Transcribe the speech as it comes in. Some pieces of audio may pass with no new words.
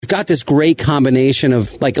got this great combination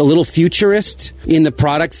of like a little futurist in the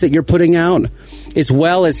products that you're putting out, as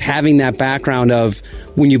well as having that background of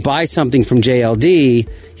when you buy something from JLD,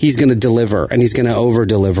 he's going to deliver and he's going to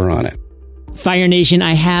over-deliver on it. Fire Nation,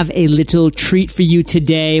 I have a little treat for you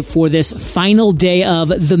today for this final day of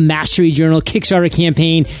the Mastery Journal Kickstarter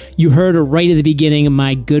campaign. You heard right at the beginning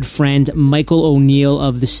my good friend Michael O'Neal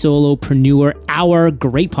of the Solopreneur Hour,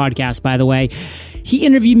 great podcast, by the way. He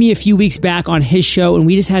interviewed me a few weeks back on his show, and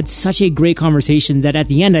we just had such a great conversation that at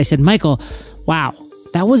the end I said, Michael, wow,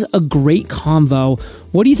 that was a great convo.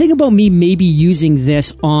 What do you think about me maybe using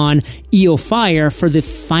this on EO Fire for the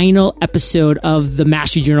final episode of the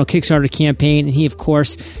Mastery Journal Kickstarter campaign? And he, of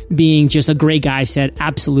course, being just a great guy, said,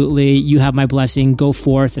 absolutely, you have my blessing, go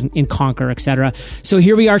forth and conquer, etc. So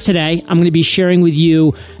here we are today. I'm going to be sharing with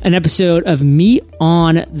you an episode of me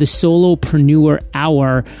on the Solopreneur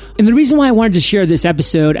Hour. And the reason why I wanted to share this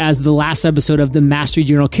episode as the last episode of the Mastery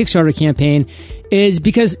Journal Kickstarter campaign is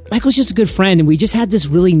because Michael's just a good friend, and we just had this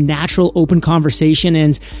really natural, open conversation.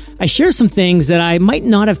 And I shared some things that I might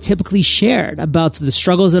not have typically shared about the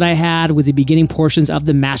struggles that I had with the beginning portions of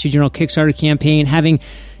the Mastery Journal Kickstarter campaign, having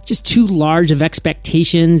just too large of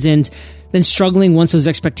expectations and then struggling once those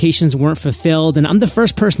expectations weren't fulfilled. And I'm the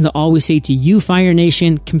first person to always say to you, Fire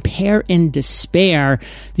Nation, compare and despair.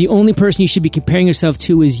 The only person you should be comparing yourself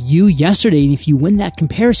to is you yesterday. And if you win that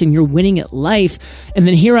comparison, you're winning at life. And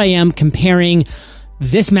then here I am comparing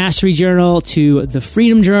this Mastery Journal to the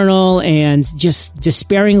Freedom Journal and just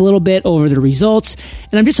despairing a little bit over the results.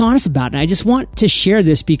 And I'm just honest about it. I just want to share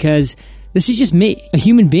this because this is just me, a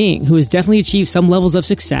human being who has definitely achieved some levels of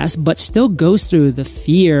success, but still goes through the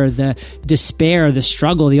fear, the despair, the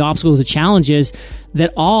struggle, the obstacles, the challenges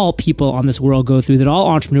that all people on this world go through, that all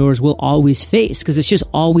entrepreneurs will always face, because it's just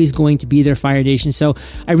always going to be there, Fire Nation. So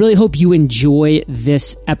I really hope you enjoy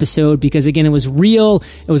this episode because, again, it was real.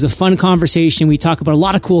 It was a fun conversation. We talk about a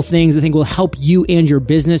lot of cool things I think will help you and your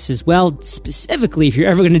business as well. Specifically, if you're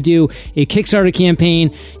ever going to do a Kickstarter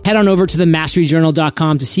campaign, head on over to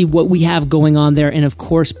themasteryjournal.com to see what we have going on there. And of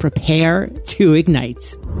course, prepare to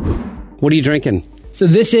ignite. What are you drinking? So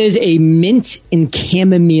this is a mint and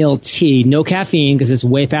chamomile tea. No caffeine because it's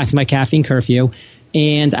way past my caffeine curfew.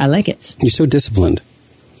 And I like it. You're so disciplined.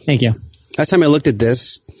 Thank you. Last time I looked at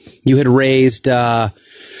this, you had raised, I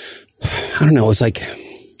don't know, it was like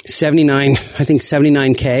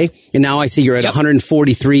 79K. And now I see you're at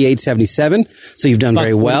 143,877. So you've done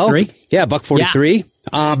very well. Yeah, $143.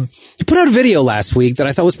 Yeah. You put out a video last week that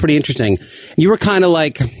I thought was pretty interesting. You were kind of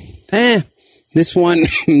like, this one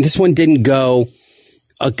didn't go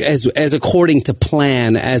as according to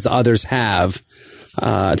plan as others have.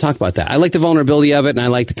 Talk about that. I like the vulnerability of it, and I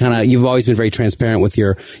like the kind of, you've always been very transparent with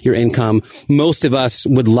your income. Most of us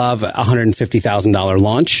would love a $150,000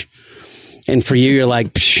 launch. And for you, you're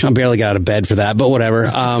like, I barely got out of bed for that, but whatever.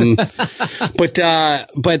 But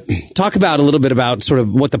talk about a little bit about sort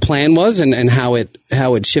of what the plan was and how it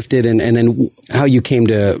shifted and then how you came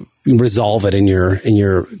to resolve it in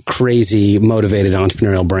your crazy motivated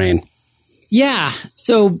entrepreneurial brain. Yeah.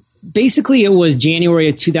 So basically it was January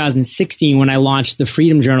of 2016 when I launched the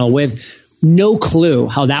Freedom Journal with no clue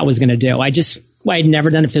how that was going to do. I had never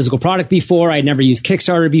done a physical product before. I'd never used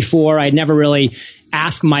Kickstarter before. I'd never really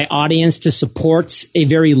asked my audience to support a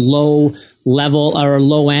very low level or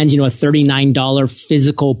low end, a $39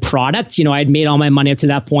 physical product. I'd made all my money up to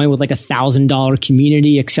that point with like $1,000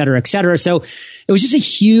 community, et cetera, et cetera. So it was just a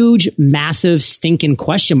huge, massive stinking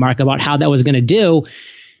question mark about how that was going to do.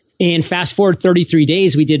 And fast forward 33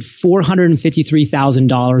 days, we did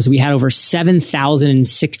 $453,000. We had over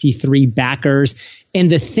 7,063 backers.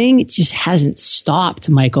 And the thing just hasn't stopped,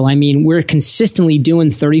 Michael. I mean, we're consistently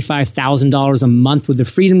doing $35,000 a month with the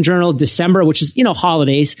Freedom Journal. December, which is,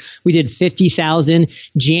 holidays, we did 50,000.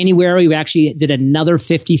 January, we actually did another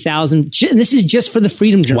 50,000. This is just for the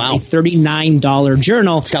Freedom Journal, wow. A $39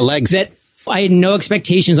 journal. It's got legs. That I had no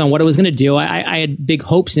expectations on what it was going to do. I had big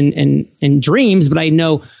hopes and dreams, but I had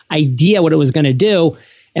no idea what it was going to do.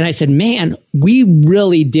 And I said, man, we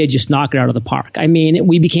really did just knock it out of the park. I mean,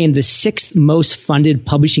 we became the 6th most funded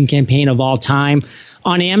publishing campaign of all time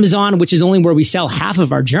on Amazon, which is only where we sell half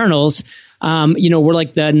of our journals. We're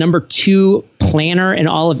like the number 2 planner in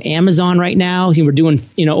all of Amazon right now. We're doing,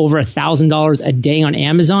 over $1,000 a day on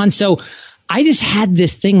Amazon. So I just had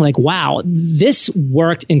this thing like, wow, this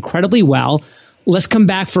worked incredibly well. Let's come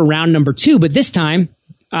back for round number 2. But this time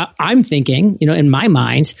I'm thinking, in my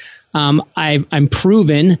mind, I'm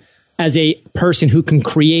proven as a person who can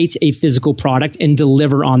create a physical product and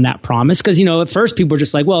deliver on that promise. Because, at first people were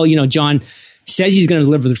just like, well, John says he's going to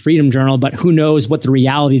deliver the Freedom Journal, but who knows what the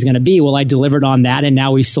reality is going to be. Well, I delivered on that, and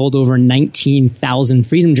now we've sold over 19,000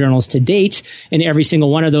 Freedom Journals to date, and every single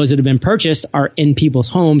one of those that have been purchased are in people's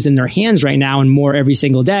homes, in their hands right now, and more every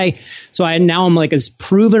single day. So now I'm like a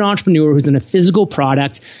proven entrepreneur who's in a physical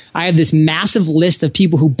product. I have this massive list of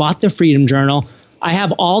people who bought the Freedom Journal. I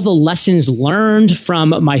have all the lessons learned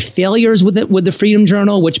from my failures with the Freedom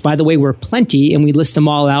Journal, which, by the way, were plenty, and we list them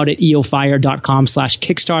all out at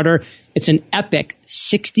eofire.com/Kickstarter. It's an epic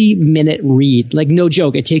 60-minute read. Like, no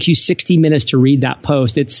joke. It takes you 60 minutes to read that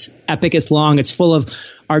post. It's epic. It's long. It's full of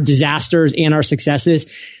our disasters and our successes.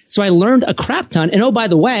 So I learned a crap ton. And oh, by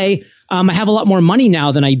the way, I have a lot more money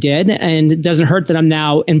now than I did. And it doesn't hurt that I'm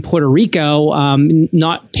now in Puerto Rico,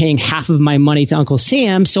 not paying half of my money to Uncle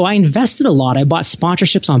Sam. So I invested a lot. I bought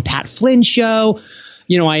sponsorships on Pat Flynn's show.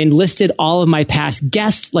 You know, I enlisted all of my past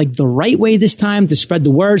guests like the right way this time to spread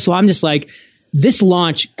the word. So I'm just like, this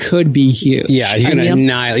launch could be huge. Yeah, you're going to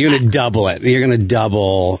annihilate. You're going to double it. You're going to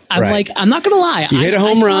double. I'm like, I'm not going to lie. You hit a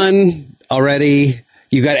home run already.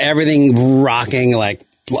 You got everything rocking. Like,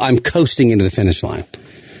 I'm coasting into the finish line.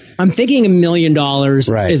 I'm thinking $1 million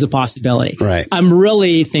is a possibility. Right. I'm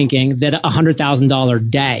really thinking that a $100,000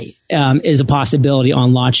 day is a possibility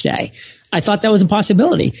on launch day. I thought that was a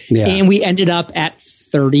possibility. Yeah. And we ended up at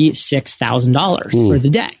 $36,000 for the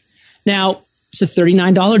day. Now, it's a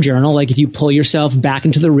 $39 journal. Like, if you pull yourself back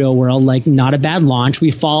into the real world, like, not a bad launch. We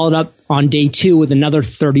followed up on day 2 with another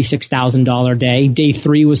 $36,000 day. Day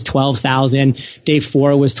 3 was $12,000. Day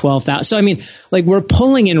 4 was $12,000. So, I mean, like, we're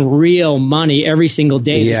pulling in real money every single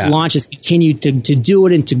day. Yeah. This launch has continued to do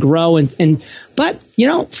it and to grow. But, you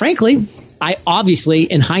know, frankly, I obviously,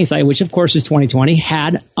 in hindsight, which of course is 2020,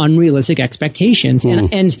 had unrealistic expectations.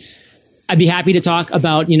 And I'd be happy to talk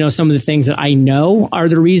about, you know, some of the things that I know are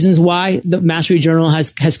the reasons why the Mastery Journal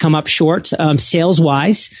has come up short, sales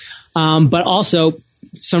wise, but also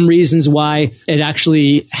some reasons why it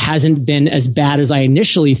actually hasn't been as bad as I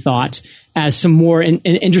initially thought, as some more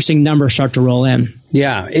interesting numbers start to roll in.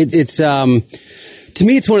 Yeah, it's to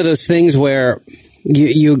me, it's one of those things where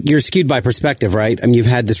you're skewed by perspective, right? I mean, you've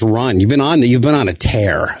had this run, you've been on a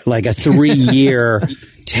tear, like a 3-year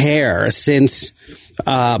tear since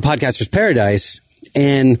Podcaster's Paradise,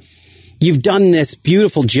 and you've done this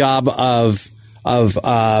beautiful job of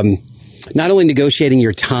not only negotiating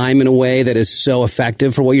your time in a way that is so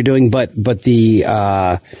effective for what you're doing, but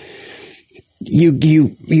the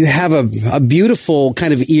you have a beautiful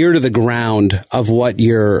kind of ear to the ground of what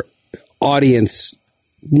your audience,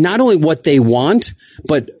 not only what they want,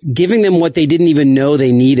 but giving them what they didn't even know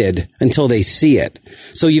they needed until they see it.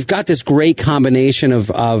 So you've got this great combination of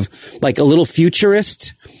like a little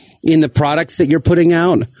futurist in the products that you're putting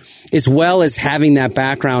out, as well as having that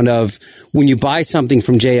background of when you buy something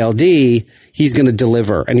from JLD, he's going to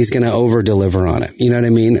deliver and he's going to over deliver on it. You know what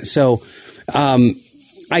I mean? So,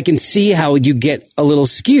 I can see how you get a little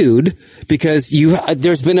skewed because you've had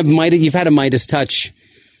a Midas touch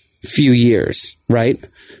few years, right?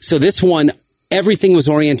 So this one, everything was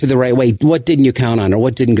oriented the right way. What didn't you count on, or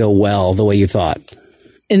what didn't go well the way you thought?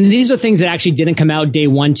 And these are things that actually didn't come out day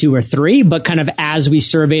 1, 2, or 3, but kind of as we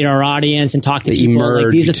surveyed our audience and talked to people,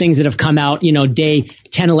 like, these are things that have come out, you know, day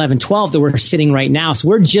 10, 11, 12 that we're sitting right now. So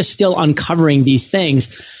we're just still uncovering these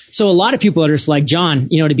things. So a lot of people are just like, John,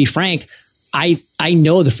 you know, to be frank, I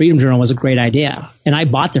know the Freedom Journal was a great idea, and I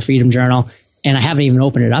bought the Freedom Journal, and I haven't even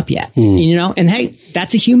opened it up yet. You know, and hey,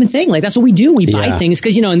 that's a human thing. Like, that's what we do. We buy things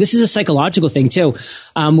because, you know, and this is a psychological thing too.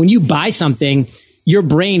 When you buy something, your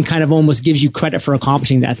brain kind of almost gives you credit for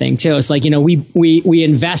accomplishing that thing too. It's like, you know, we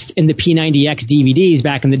invest in the P90X DVDs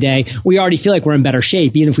back in the day. We already feel like we're in better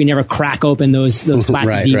shape, even if we never crack open those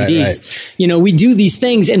classic DVDs. Right. You know, we do these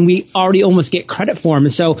things and we already almost get credit for them.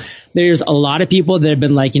 And so there's a lot of people that have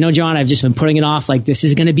been like, you know, John, I've just been putting it off. Like, this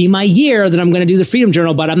is going to be my year that I'm going to do the Freedom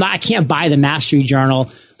Journal, but I can't buy the Mastery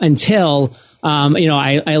Journal until you know,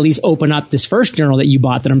 I at least open up this first journal that you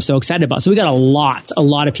bought that I'm so excited about. So we got a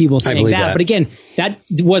lot of people saying that. But again, that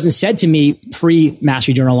wasn't said to me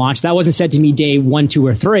pre-Mastery Journal launch. That wasn't said to me day 1, 2,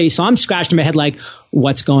 or 3. So I'm scratching my head like,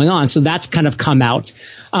 what's going on? So that's kind of come out.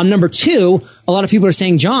 Number 2, a lot of people are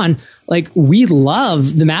saying, John, like, we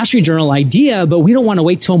love the Mastery Journal idea, but we don't want to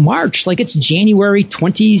wait till March. Like, it's January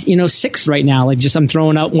 6th right now. Like, just I'm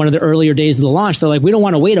throwing out one of the earlier days of the launch. They're like, we don't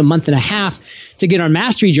want to wait a month and a half to get our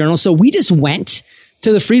Mastery Journal. So we just went to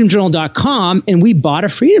thefreedomjournal.com and we bought a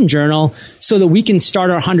Freedom Journal so that we can start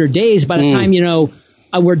our 100 days by the time, you know,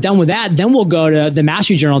 we're done with that, then we'll go to the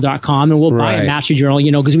masteryjournal.com and we'll buy a Mastery Journal,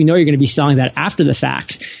 because we know you're going to be selling that after the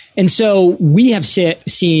fact. And so we have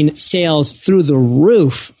seen sales through the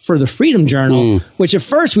roof for the Freedom Journal, which at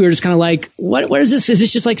first we were just kind of like, what is this? Is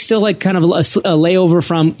this just like still like kind of a layover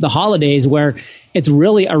from the holidays, where it's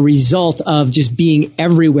really a result of just being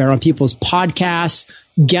everywhere on people's podcasts,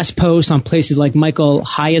 guest posts on places like Michael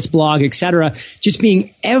Hyatt's blog, etc. Just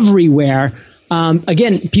being everywhere.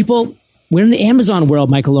 Again, we're in the Amazon world,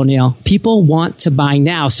 Michael O'Neal. People want to buy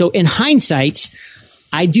now. So in hindsight,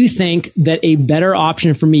 I do think that a better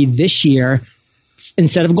option for me this year,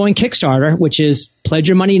 instead of going Kickstarter, which is pledge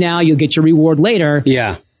your money now, you'll get your reward later.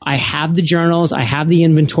 Yeah. I have the journals. I have the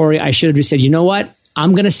inventory. I should have just said, you know what?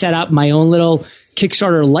 I'm going to set up my own little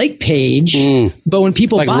Kickstarter-like page. But when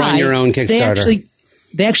people buy, run your own Kickstarter.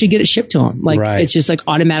 They actually get it shipped to them. Like it's just like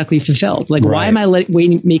automatically fulfilled. Like why am I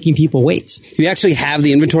making people wait? You actually have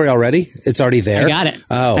the inventory already? It's already there? I got it.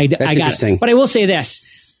 Oh, that's interesting. But I will say this.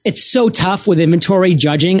 It's so tough with inventory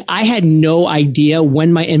judging. I had no idea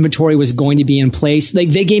when my inventory was going to be in place. Like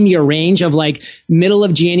they gave me a range of like middle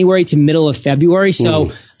of January to middle of February.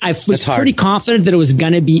 So I was pretty confident that it was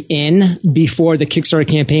going to be in before the Kickstarter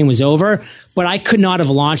campaign was over, but I could not have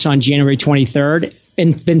launched on January 23rd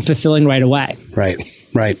and been fulfilling right away.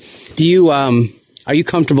 Right. Do you, are you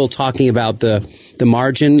comfortable talking about the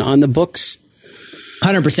margin on the books?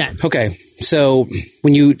 100%. Okay. So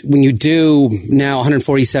when you do now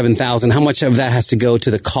 147,000, how much of that has to go to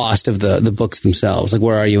the cost of the books themselves? Like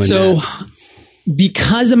where are you in that?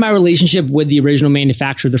 Because of my relationship with the original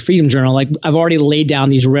manufacturer, the Freedom Journal, like I've already laid down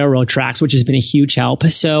these railroad tracks, which has been a huge help.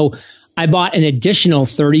 So I bought an additional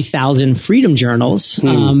 30,000 Freedom Journals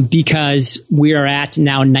because we are at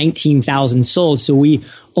now 19,000 sold. So we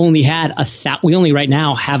only had we only right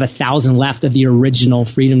now have 1,000 left of the original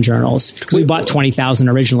Freedom Journals. We bought 20,000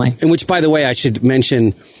 originally. And which, by the way, I should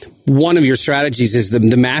mention, one of your strategies is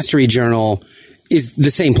the Mastery Journal is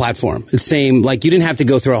the same platform. It's same, like you didn't have to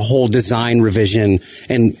go through a whole design revision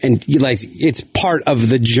and like it's part of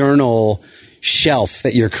the journal shelf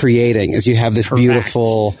that you're creating as you have this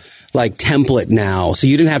beautiful like template now. So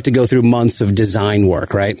you didn't have to go through months of design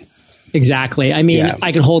work, right? Exactly. I mean,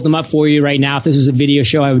 I could hold them up for you right now. If this was a video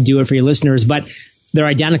show, I would do it for your listeners, but they're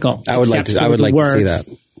identical. I would like to see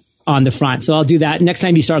that on the front. So I'll do that. Next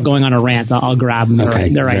time you start going on a rant, I'll grab them.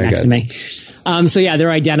 They're right next to me. So yeah,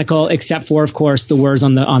 they're identical except for, of course, the words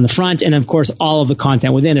on the front. And of course, all of the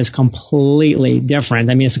content within is completely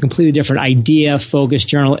different. I mean, it's a completely different idea, focus,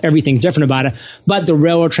 journal, everything's different about it. But the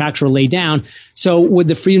railroad tracks were laid down. So with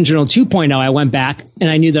the Freedom Journal 2.0, I went back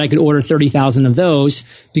and I knew that I could order 30,000 of those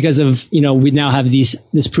because of, we now have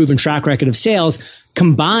this proven track record of sales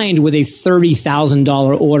combined with a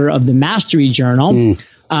 $30,000 order of the Mastery Journal.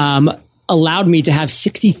 Allowed me to have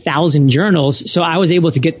 60,000 journals. So I was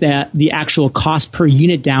able to get the actual cost per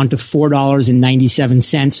unit down to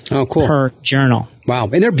 $4.97 per journal. Wow.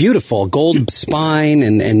 And they're beautiful. Gold spine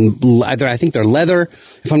and leather. I think they're leather,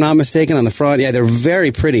 if I'm not mistaken, on the front. Yeah, they're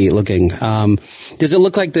very pretty looking. Does it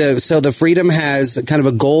look like the Freedom has kind of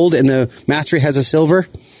a gold and the Mastery has a silver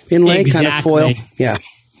inlay, kind of foil? Yeah.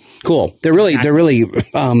 Cool. They're really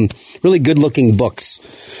good looking books.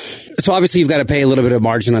 So obviously you've got to pay a little bit of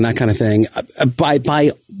margin on that kind of thing.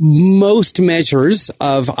 By most measures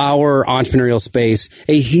of our entrepreneurial space,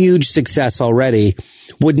 a huge success already.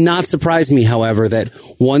 Would not surprise me, however, that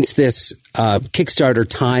once this Kickstarter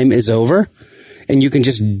time is over and you can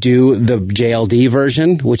just do the JLD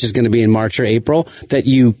version, which is going to be in March or April, that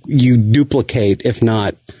you duplicate, if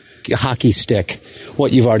not hockey stick,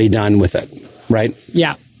 what you've already done with it, right?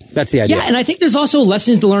 Yeah. That's the idea. Yeah, and I think there's also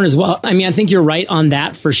lessons to learn as well. I mean, I think you're right on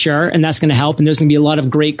that for sure, and that's going to help, and there's going to be a lot of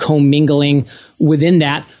great commingling within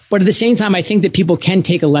that. But at the same time, I think that people can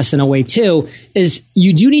take a lesson away too, is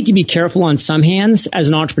you do need to be careful on some hands as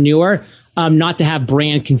an entrepreneur, not to have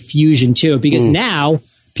brand confusion too, because now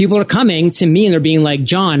people are coming to me and they're being like,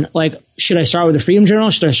 John, like, should I start with the Freedom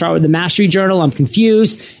Journal? Should I start with the Mastery Journal? I'm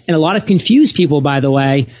confused. And a lot of confused people, by the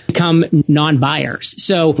way, become non-buyers.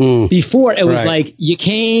 So before it was like you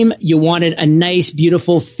came, you wanted a nice,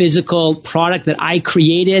 beautiful physical product that I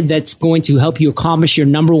created that's going to help you accomplish your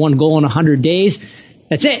number one goal in 100 days.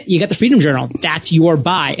 That's it. You got the Freedom Journal. That's your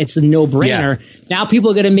buy. It's a no-brainer. Yeah. Now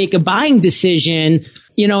people are going to make a buying decision,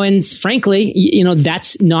 and frankly,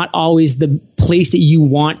 that's not always the place that you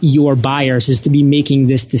want your buyers, is to be making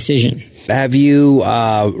this decision. Have you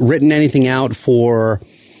written anything out for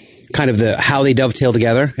kind of how they dovetail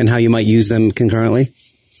together and how you might use them concurrently?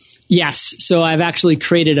 Yes. So I've actually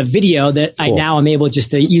created a video that I now am able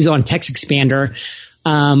just to use on TextExpander.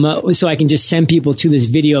 So I can just send people to this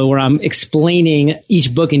video where I'm explaining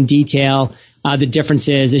each book in detail, The difference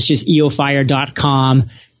is it's just eofire.com.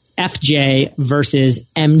 FJ versus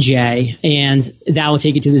MJ, and that will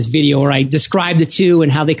take you to this video where I describe the two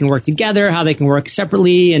and how they can work together, how they can work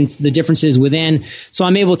separately, and the differences within. So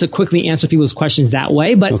I'm able to quickly answer people's questions that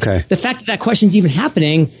way. But the fact that question's even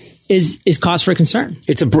happening is cause for concern.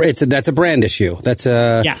 That's a brand issue. It's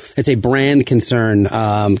a brand concern.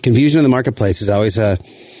 Confusion in the marketplace is always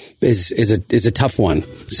is a tough one.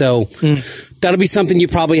 So that'll be something you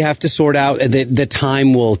probably have to sort out. The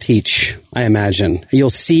time will teach, I imagine.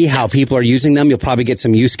 You'll see how people are using them. You'll probably get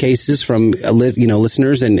some use cases from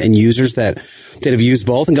listeners and users that have used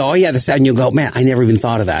both and go, oh yeah, and you'll go, man, I never even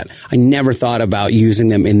thought of that. I never thought about using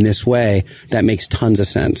them in this way. That makes tons of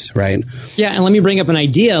sense, right? Yeah, and let me bring up an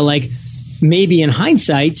idea. Like maybe in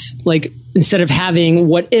hindsight, like instead of having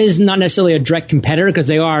what is not necessarily a direct competitor, because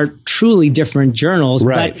they are truly different journals,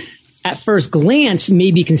 right, but at first glance,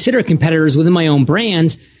 maybe consider competitors within my own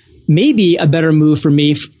brand. Maybe a better move for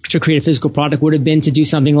me to create a physical product would have been to do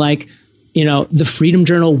something like, the Freedom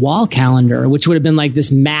Journal wall calendar, which would have been like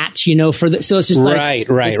this match, so it's just right.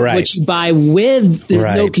 what you buy with.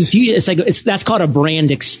 There's no confusion. It's like, that's called a brand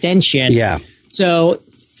extension. Yeah. So,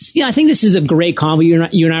 I think this is a great combo you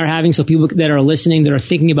and I are having. So people that are listening, that are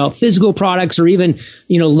thinking about physical products or even,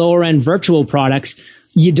 lower end virtual products,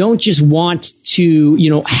 you don't just want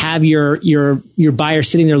to, have your buyer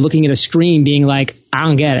sitting there looking at a screen being like, I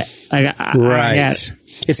don't get it. I don't get it.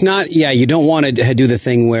 It's not, you don't want to do the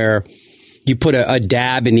thing where you put a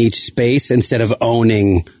dab in each space instead of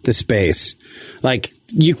owning the space. Like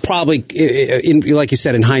you probably, like you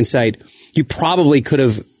said, in hindsight, you probably could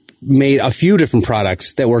have made a few different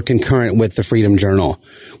products that were concurrent with the Freedom Journal,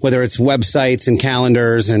 whether it's websites and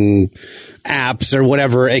calendars and apps or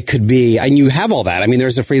whatever it could be. And you have all that. I mean,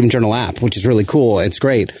 there's a Freedom Journal app, which is really cool. It's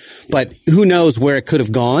great. But who knows where it could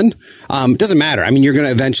have gone? It doesn't matter. I mean, you're going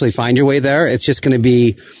to eventually find your way there. It's just going to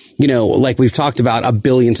be, like we've talked about a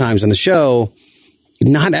billion times on the show,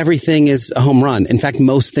 not everything is a home run. In fact,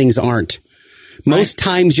 most things aren't. Most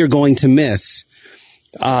times you're going to miss.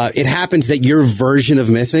 It happens that your version of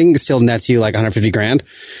missing still nets you like 150 grand.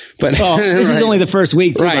 But this is only the first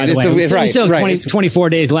week, too, by the way. We still have 24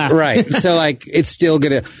 days left. Right. So like it's still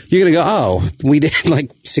you're gonna go, oh, we did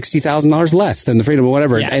like $60,000 less than the Freedom or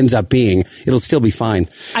whatever it ends up being. It'll still be fine.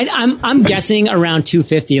 I'm guessing around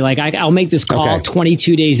 250. Like I'll make this call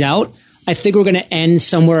 22 days out. I think we're going to end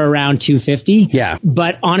somewhere around 250. Yeah.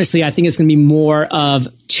 But honestly, I think it's going to be more of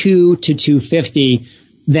 2 to 250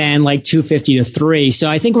 than like 250 to 3. So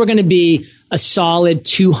I think we're going to be a solid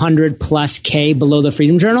 200 plus K below the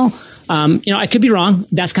Freedom Journal. I could be wrong.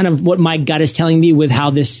 That's kind of what my gut is telling me with how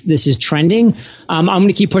this is trending. I'm going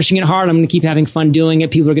to keep pushing it hard. I'm going to keep having fun doing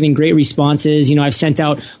it. People are getting great responses. I've sent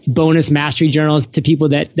out bonus Mastery Journals to people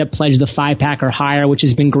that pledge the 5-pack or higher, which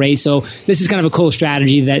has been great. So this is kind of a cool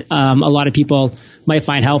strategy that a lot of people might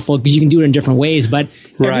find helpful because you can do it in different ways. But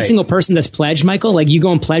every single person that's pledged, Michael, like you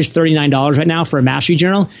go and pledge $39 right now for a Mastery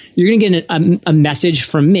Journal, you're going to get a message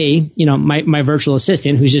from me, my virtual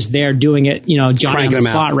assistant who's just there doing it, Johnny on the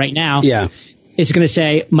spot right now. Yeah. It's going to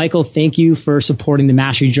say, Michael, thank you for supporting the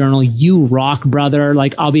Mastery Journal. You rock, brother.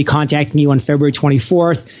 Like I'll be contacting you on February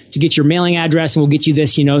 24th to get your mailing address, and we'll get you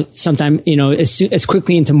this, sometime, as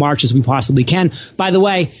quickly into March as we possibly can. By the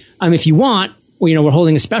way, if you want, we're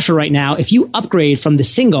holding a special right now. If you upgrade from the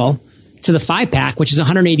single to the 5-pack, which is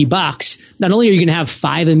 $180, not only are you going to have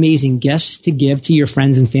 5 amazing gifts to give to your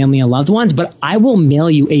friends and family and loved ones, but I will mail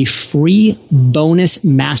you a free bonus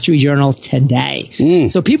Mastery Journal today.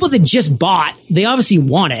 So people that just bought, they obviously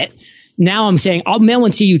want it. Now I'm saying I'll mail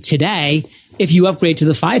one to you today if you upgrade to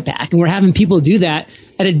the 5-pack. And we're having people do that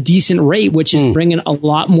at a decent rate, which is bringing a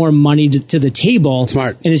lot more money to the table.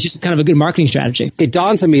 Smart. And it's just kind of a good marketing strategy. It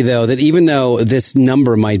dawns on me, though, that even though this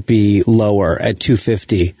number might be lower at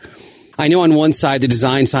 250, I know on one side, the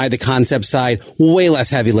design side, the concept side, way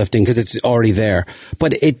less heavy lifting because it's already there.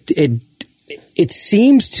 But it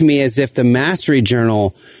seems to me as if the Mastery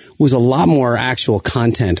Journal was a lot more actual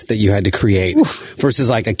content that you had to create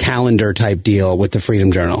versus like a calendar type deal with the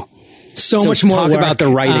Freedom Journal. So much more talk work. About the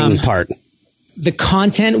writing part. The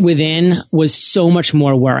content within was so much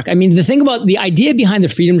more work. I mean, the idea behind the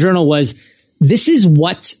Freedom Journal was this is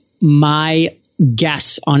what my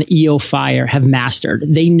guests on EOFire have mastered.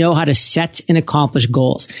 They know how to set and accomplish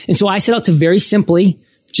goals. And so I set out to very simply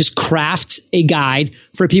just craft a guide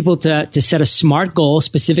for people to set a SMART goal,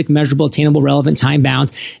 specific, measurable, attainable, relevant, time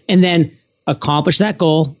bound, and then accomplish that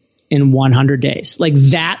goal in 100 days. Like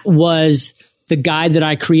that was the guide that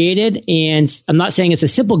I created. And I'm not saying it's a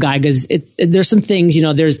simple guide because there's some things,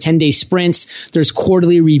 there's 10-day sprints, there's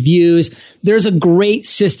quarterly reviews. There's a great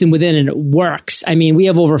system within and it works. I mean, we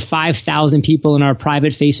have over 5,000 people in our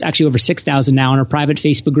private actually over 6,000 now in our private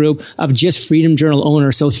Facebook group of just Freedom Journal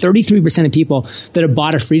owners. So 33% of people that have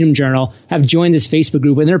bought a Freedom Journal have joined this Facebook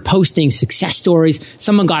group and they're posting success stories.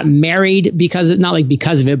 Someone got married because of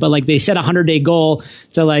it, but like they set a 100-day goal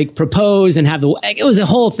to like propose and it was a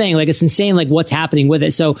whole thing. Like it's insane, like what's happening with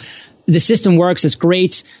it. So the system works. It's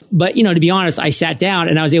great. But, to be honest, I sat down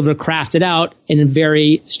and I was able to craft it out in a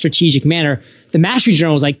very strategic manner. The Mastery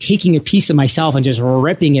Journal was like taking a piece of myself and just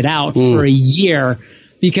ripping it out for a year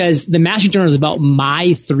because the Mastery Journal is about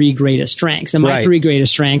my 3 greatest strengths. And my 3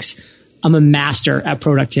 greatest strengths, I'm a master at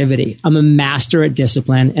productivity. I'm a master at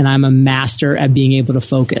discipline, and I'm a master at being able to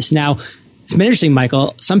focus. Now, it's been interesting,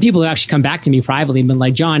 Michael. Some people have actually come back to me privately and been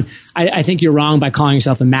like, John, I think you're wrong by calling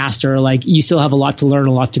yourself a master. Like, you still have a lot to learn,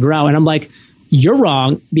 a lot to grow. And I'm like, you're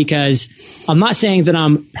wrong because I'm not saying that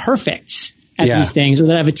I'm perfect at these things or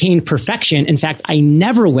that I've attained perfection. In fact, I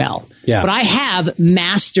never will. Yeah. But I have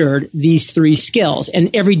mastered these 3 skills. And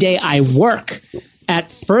every day I work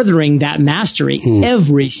at furthering that mastery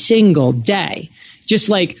every single day. Just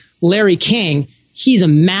like Larry King, he's a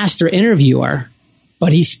master interviewer,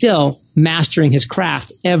 but he's still mastering his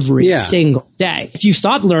craft every single day. If you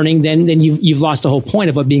stop learning, then you've lost the whole point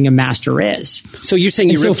of what being a master is. So you're saying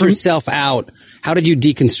you ripped yourself out. How did you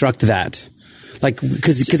deconstruct that? Like,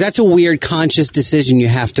 because that's a weird conscious decision you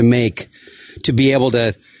have to make to be able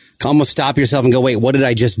to almost stop yourself and go, wait, what did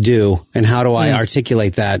I just do? And how do I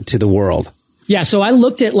articulate that to the world? Yeah. So I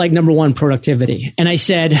looked at like number 1, productivity. And I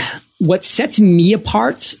said, what sets me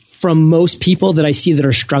apart from most people that I see that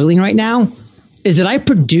are struggling right now is that I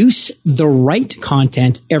produce the right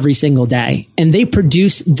content every single day and they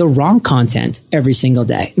produce the wrong content every single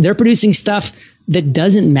day. They're producing stuff that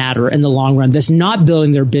doesn't matter in the long run, that's not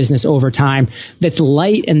building their business over time, that's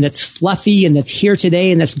light and that's fluffy and that's here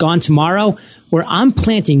today and that's gone tomorrow, where I'm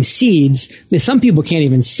planting seeds that some people can't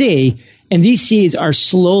even see. And these seeds are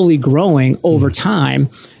slowly growing over time,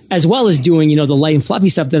 as well as doing, the light and fluffy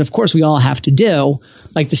stuff that of course we all have to do,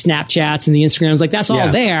 like the Snapchats and the Instagrams, like that's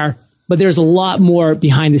all there. But there's a lot more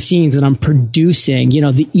behind the scenes that I'm producing,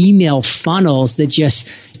 the email funnels that just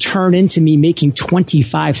turn into me making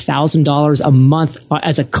 $25,000 a month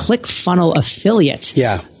as a ClickFunnels affiliate.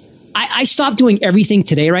 Yeah. I stopped doing everything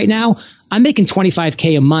today right now. I'm making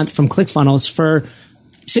 $25K a month from ClickFunnels for,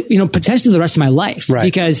 potentially the rest of my life. Right.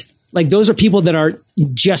 Because like those are people that are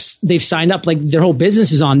they've signed up, like their whole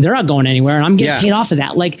business is on. They're not going anywhere and I'm getting paid off of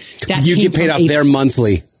that. Like that you get paid off their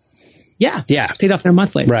monthly. Yeah. It's paid off their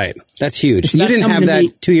monthly. Right. That's huge. So you didn't have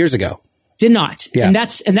that 2 years ago. Did not. Yeah. And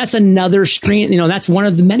that's another stream. That's one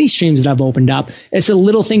of the many streams that I've opened up. It's the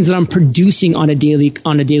little things that I'm producing on a daily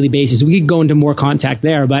basis. We could go into more contact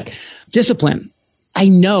there, but discipline. I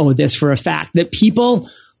know this for a fact that people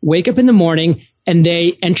wake up in the morning and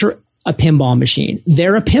they enter a pinball machine.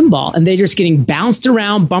 They're a pinball and they're just getting bounced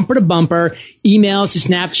around bumper to bumper, emails to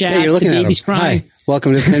Snapchat. Hey, you're looking the at baby's them. crying. Hi.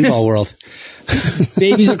 Welcome to the pinball world.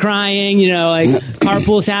 Babies are crying, like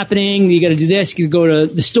carpool's happening. You got to do this. You got to go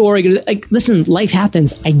to the store. Listen, life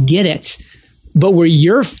happens. I get it. But where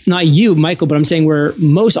not you, Michael, but I'm saying where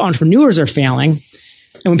most entrepreneurs are failing,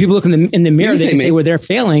 and when people look in the mirror, they say where they're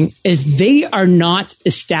failing is they are not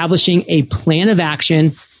establishing a plan of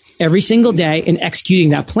action every single day and executing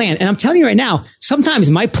that plan. And I'm telling you right now, sometimes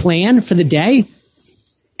my plan for the day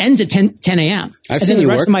ends at 10 a.m. I've seen you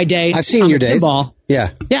work. The rest of my day, I've seen your days. Pinball.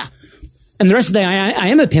 Yeah. And the rest of the day, I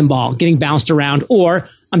am a pinball, getting bounced around, or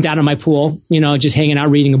I'm down in my pool, just hanging out,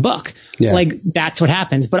 reading a book. Yeah. Like that's what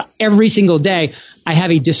happens. But every single day, I have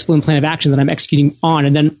a disciplined plan of action that I'm executing on.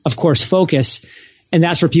 And then, of course, focus. And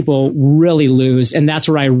that's where people really lose. And that's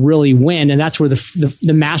where I really win. And that's where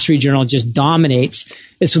the Mastery Journal just dominates.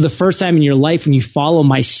 It's for the first time in your life when you follow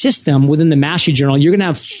my system within the Mastery Journal, you're going to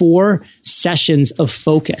have 4 sessions of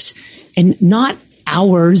focus and not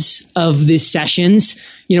hours of these sessions.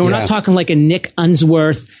 We're not talking like a Nick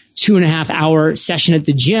Unsworth 2.5 hour session at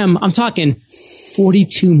the gym. I'm talking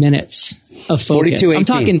 42 minutes of focus. I'm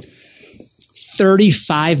talking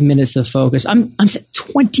 35 minutes of focus. I'm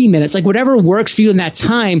 20 minutes, like whatever works for you in that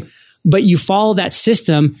time, but you follow that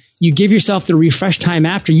system, you give yourself the refresh time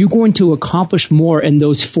after, you're going to accomplish more in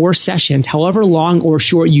those 4 sessions, however long or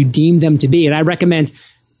short you deem them to be. And I recommend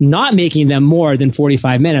not making them more than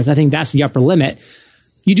 45 minutes. I think that's the upper limit.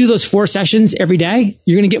 You do those 4 sessions every day,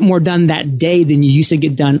 you're going to get more done that day than you used to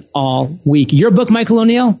get done all week. Your book, Michael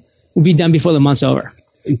O'Neal, will be done before the month's over.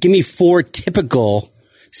 Give me 4 typical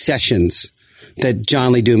sessions that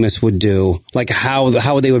John Lee Dumas would do, like how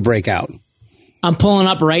they would break out. I'm pulling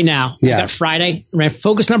up right now. Yeah. I got Friday.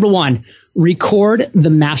 Focus number 1, record the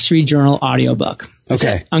Mastery Journal audiobook.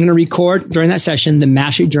 Okay. I'm going to record during that session the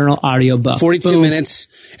Mastery Journal audiobook. 42 minutes.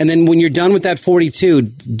 And then when you're done with that 42,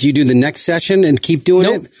 do you do the next session and keep doing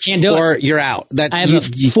it? Can't do it. Or you're out. I have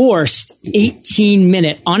a forced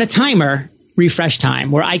 18-minute on a timer refresh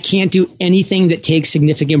time where I can't do anything that takes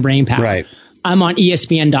significant brain power. Right. I'm on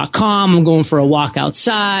ESPN.com. I'm going for a walk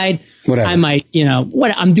outside. Whatever. I might,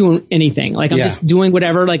 I'm doing anything. Like I'm just doing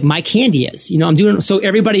whatever like my candy is. I'm doing, so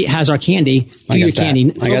everybody has our candy. Do your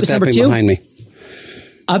candy. I got that number 2, behind me.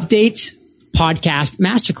 Update podcast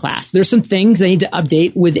masterclass. There's some things I need to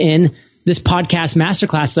update within this podcast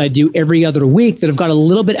masterclass that I do every other week that have got a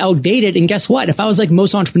little bit outdated. And guess what? If I was like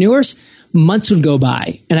most entrepreneurs, months would go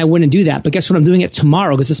by and I wouldn't do that. But guess what? I'm doing it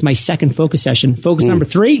tomorrow because this is my second focus session. Focus number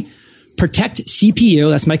 3, protect CPU.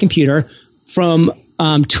 That's my computer from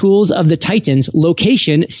Tools of the Titans,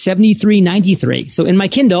 location 7393. So in my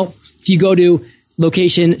Kindle, if you go to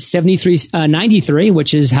location 7393,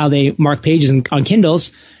 which is how they mark pages on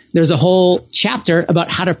Kindles, there's a whole chapter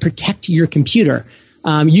about how to protect your computer.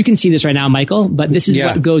 You can see this right now, Michael, but this is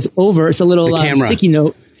what goes over. It's a little sticky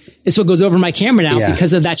note. It's what goes over my camera now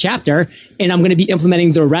because of that chapter. And I'm going to be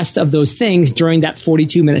implementing the rest of those things during that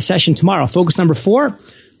 42-minute session tomorrow. Focus number 4,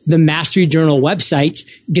 the Mastery Journal website,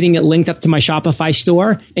 getting it linked up to my Shopify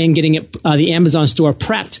store and getting it the Amazon store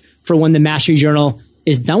prepped for when the Mastery Journal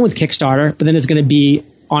is done with Kickstarter, but then it's going to be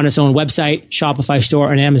on its own website, Shopify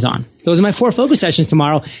store, and Amazon. Those are my 4 focus sessions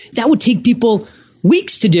tomorrow. That would take people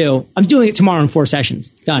weeks to do. I'm doing it tomorrow in 4 sessions.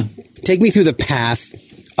 Done. Take me through the path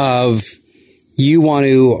of you want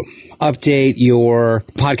to update your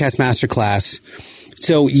podcast masterclass.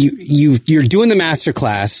 So you're doing the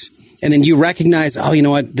masterclass, and then you recognize, oh, you know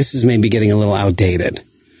what? This is maybe getting a little outdated.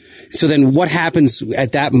 So then what happens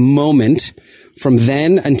at that moment from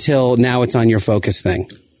then until now it's on your focus thing?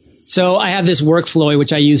 So I have this workflowy,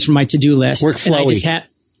 which I use for my to-do list. Workflowy,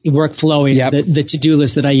 the to-do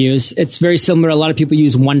list that I use. It's very similar. A lot of people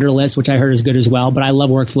use Wunderlist, which I heard is good as well, but I love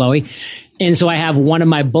Workflowy. And so I have one of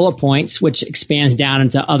my bullet points, which expands down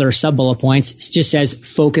into other sub-bullet points. It just says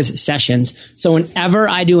focus sessions. So whenever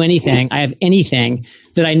I do anything, I have anything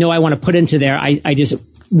that I know I want to put into there, I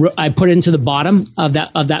put it into the bottom of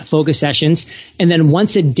that focus sessions. And then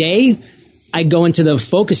once a day, I go into the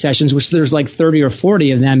focus sessions, which there's like 30 or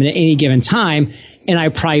 40 of them at any given time, and I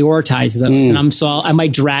prioritize those. And I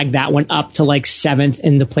might drag that one up to like 7th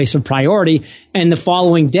in the place of priority. And the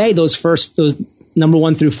following day, those number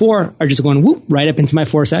 1 through 4 are just going whoop right up into my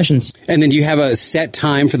 4 sessions. And then do you have a set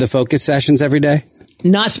time for the focus sessions every day?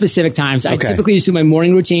 Not specific times. Okay. I typically just do my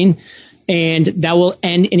morning routine, and that will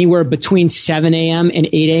end anywhere between 7 a.m. and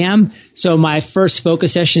 8 a.m. So my first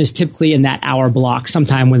focus session is typically in that hour block,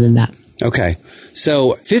 sometime within that. Okay.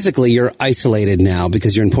 So physically you're isolated now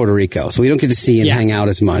because you're in Puerto Rico. So we don't get to see and hang out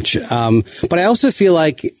as much. But I also feel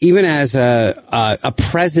like even as a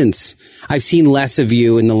presence, I've seen less of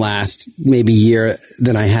you in the last maybe year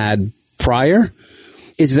than I had prior.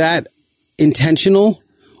 Is that intentional,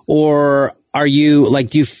 or are you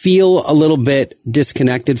do you feel a little bit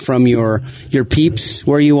disconnected from your peeps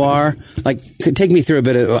where you are? Take me through a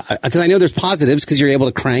bit of, because I know there's positives because you're able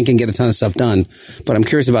to crank and get a ton of stuff done, but I'm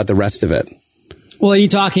curious about the rest of it. Well, are you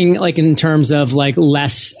talking in terms of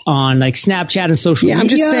less on Snapchat and social media? Yeah, I'm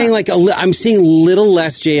just saying I'm seeing little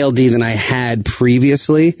less JLD than I had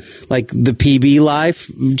previously. The PB life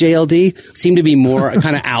JLD seemed to be more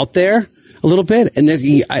kind of out there a little bit. And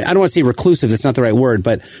I don't want to say reclusive, that's not the right word,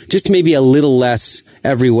 but just maybe a little less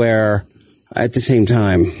everywhere at the same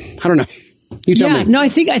time. I don't know. You tell me. No, I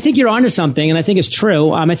think you're onto something, and I think it's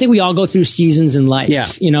true. I think we all go through seasons in life. Yeah.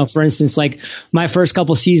 For instance, my first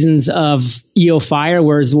couple seasons of EO Fire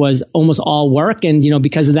was almost all work, and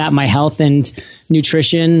because of that, my health and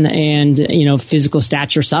nutrition and physical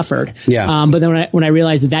stature suffered. Yeah. But then when I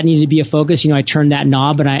realized that needed to be a focus, I turned that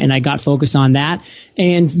knob and I got focused on that.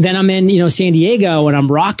 And then I'm in San Diego and I'm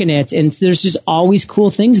rocking it, and there's just always cool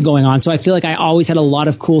things going on. So I feel like I always had a lot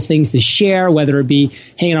of cool things to share, whether it be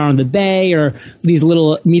hanging out on the bay or these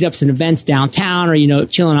little meetups and events downtown, or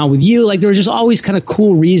chilling out with you. There was just always kind of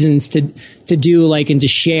cool reasons to do and to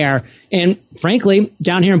share. And frankly,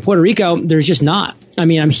 down here in Puerto Rico, there's just not. I'm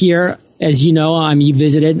here, as you know, you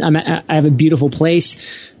visited. I have a beautiful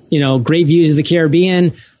place, great views of the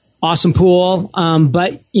Caribbean, awesome pool.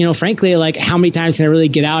 But frankly, how many times can I really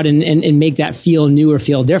get out and make that feel new or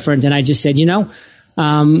feel different? And I just said,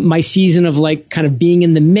 my season of kind of being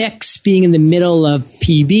in the mix, being in the middle of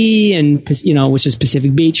PB and, which is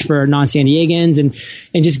Pacific Beach for non-San Diegans,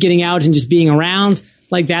 and just getting out and just being around,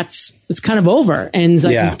 like it's kind of over. And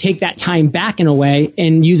like you take that time back in a way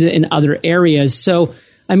and use it in other areas. So,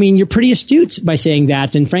 I mean, you're pretty astute by saying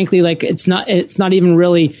that. And frankly, like it's not even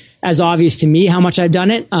really as obvious to me how much I've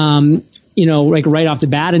done it. Like right off the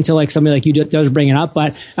bat until like somebody like you does bring it up.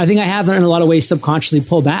 But I think I have in a lot of ways subconsciously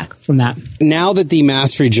pulled back from that. Now that the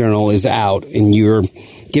Mastery Journal is out and you're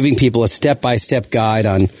giving people a step-by-step guide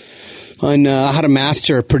on how to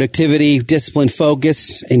master productivity, discipline,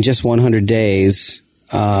 focus in just 100 days,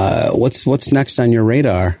 what's next on your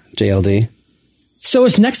radar, JLD? So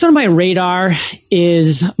what's next on my radar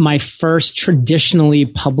is my first traditionally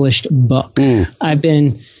published book. I've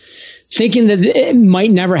been thinking that it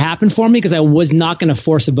might never happen for me because I was not going to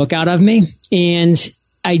force a book out of me. And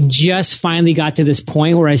I just finally got to this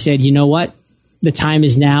point where I said, you know what? The time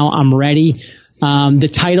is now. I'm ready. The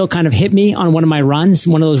title kind of hit me on one of my runs,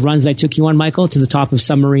 one of those runs I took you on, Michael, to the top of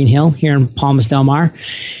Submarine Hill here in Palmas del Mar.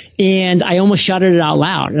 And I almost shouted it out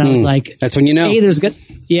loud. And I was like, that's when you know. Hey, there's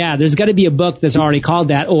got to be a book that's already called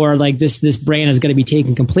that, or like this brand is going to be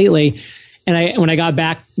taken completely. And when I got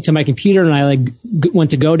back to my computer and I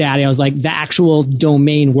went to GoDaddy, I was like, the actual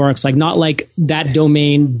domain works, like not like that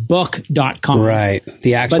domain book.com. Right.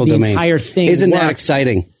 The actual but the domain. Entire thing. Isn't works. that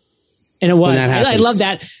exciting? And it was. I love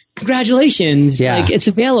that. Congratulations. Yeah. Like it's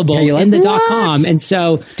available like, in the what? .com. And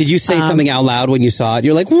so. Did you say something out loud when you saw it?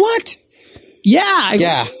 You're like, what? Yeah.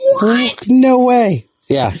 Yeah. What? No way.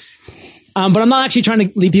 Yeah. But I'm not actually trying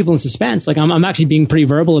to leave people in suspense. Like I'm actually being pretty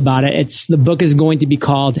verbal about it. The book is going to be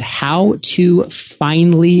called How to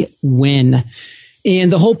Finally Win.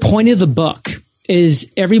 And the whole point of the book is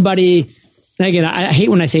everybody, and again, I hate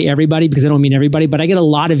when I say everybody because I don't mean everybody, but I get a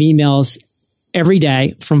lot of emails every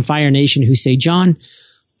day from Fire Nation who say, John,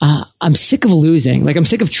 I'm sick of losing. Like I'm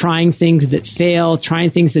sick of trying things that fail,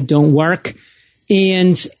 trying things that don't work.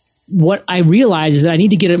 And what I realize is that I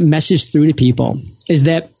need to get a message through to people is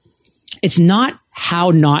that it's not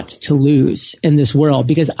how not to lose in this world,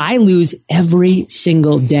 because I lose every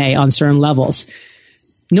single day on certain levels.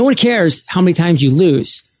 No one cares how many times you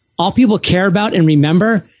lose. All people care about and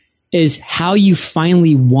remember is how you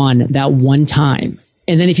finally won that one time.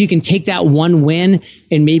 And then if you can take that one win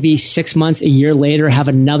and maybe 6 months, a year later, have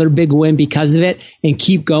another big win because of it and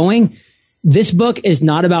keep going. This book is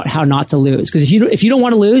not about how not to lose. Because if you don't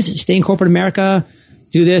want to lose, stay in corporate America,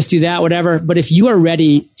 do this, do that, whatever. But if you are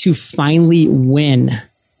ready to finally win,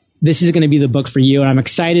 this is going to be the book for you. And I'm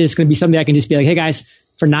excited. It's going to be something I can just be like, hey guys,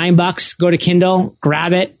 for $9, go to Kindle,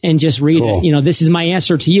 grab it and just read it. This is my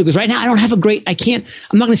answer to you. Because right now I don't have I'm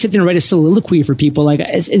not going to sit there and write a soliloquy for people. Like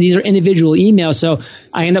these are individual emails. So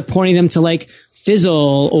I end up pointing them to like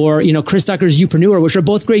Fizzle or, Chris Ducker's Youpreneur, which are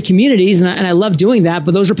both great communities. And I love doing that,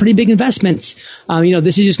 but those are pretty big investments.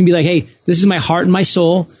 This is just going to be like, hey, this is my heart and my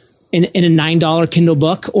soul. In a $9 Kindle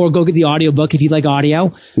book, or go get the audio book if you like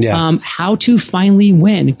audio. Yeah. How to finally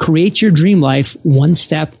win. Create your dream life one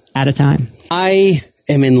step at a time. I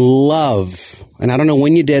am in love, and I don't know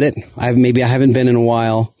when you did it. I haven't been in a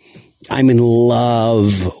while. I'm in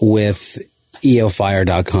love with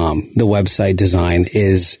eofire.com. The website design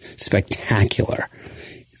is spectacular.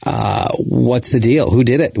 What's the deal? Who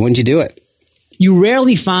did it? When did you do it? You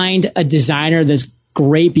rarely find a designer that's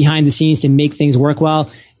great behind the scenes to make things work well.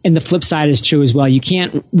 And the flip side is true as well. You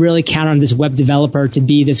can't really count on this web developer to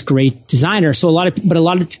be this great designer. So a lot of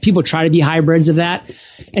people try to be hybrids of that.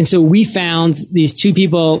 And so we found these two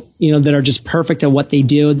people, that are just perfect at what they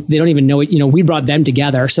do. They don't even know it. We brought them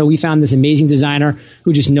together. So we found this amazing designer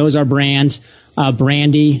who just knows our brand.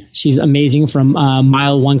 Brandy, she's amazing from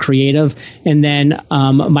Mile One Creative. And then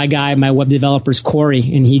my web developer is Corey,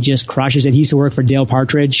 and he just crushes it. He used to work for Dale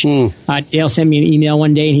Partridge. Dale sent me an email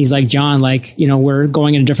one day, and he's like, John, we're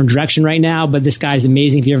going in a different direction right now, but this guy's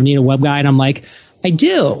amazing if you ever need a web guy. And I'm like, I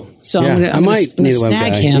do. So I might need a web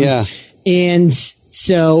guy. Him. Yeah. And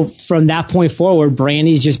so from that point forward,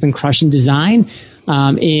 Brandy's just been crushing design.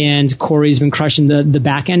 And Corey's been crushing the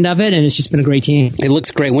back end of it, and it's just been a great team. It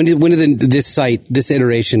looks great. When did this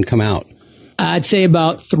iteration come out? I'd say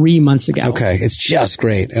about 3 months ago. Okay. It's just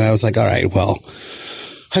great. And I was like, all right, well,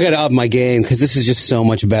 I got to up my game because this is just so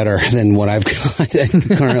much better than what I've got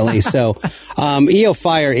currently. So, EO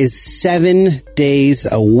Fire is 7 days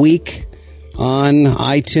a week on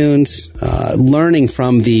iTunes, learning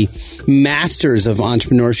from the masters of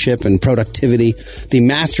entrepreneurship and productivity. The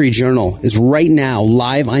Mastery Journal is right now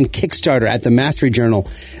live on Kickstarter at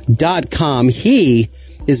themasteryjournal.com. He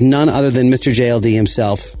is none other than Mr. JLD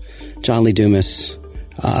himself, John Lee Dumas.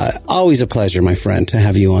 Always a pleasure, my friend, to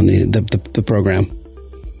have you on the program.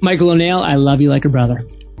 Michael O'Neal, I love you like a brother.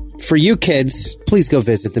 For you kids, please go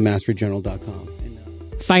visit themasteryjournal.com.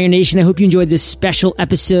 Fire Nation, I hope you enjoyed this special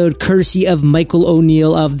episode courtesy of Michael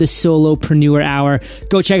O'Neal of the Solopreneur Hour.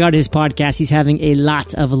 Go check out his podcast. He's having a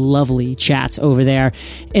lot of lovely chats over there.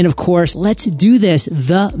 And of course, let's do this.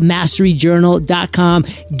 themasteryjournal.com.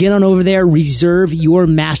 Get on over there, reserve your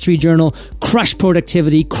Mastery Journal, crush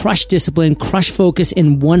productivity, crush discipline, crush focus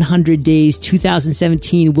in 100 days.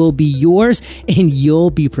 2017 will be yours and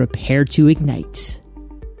you'll be prepared to ignite.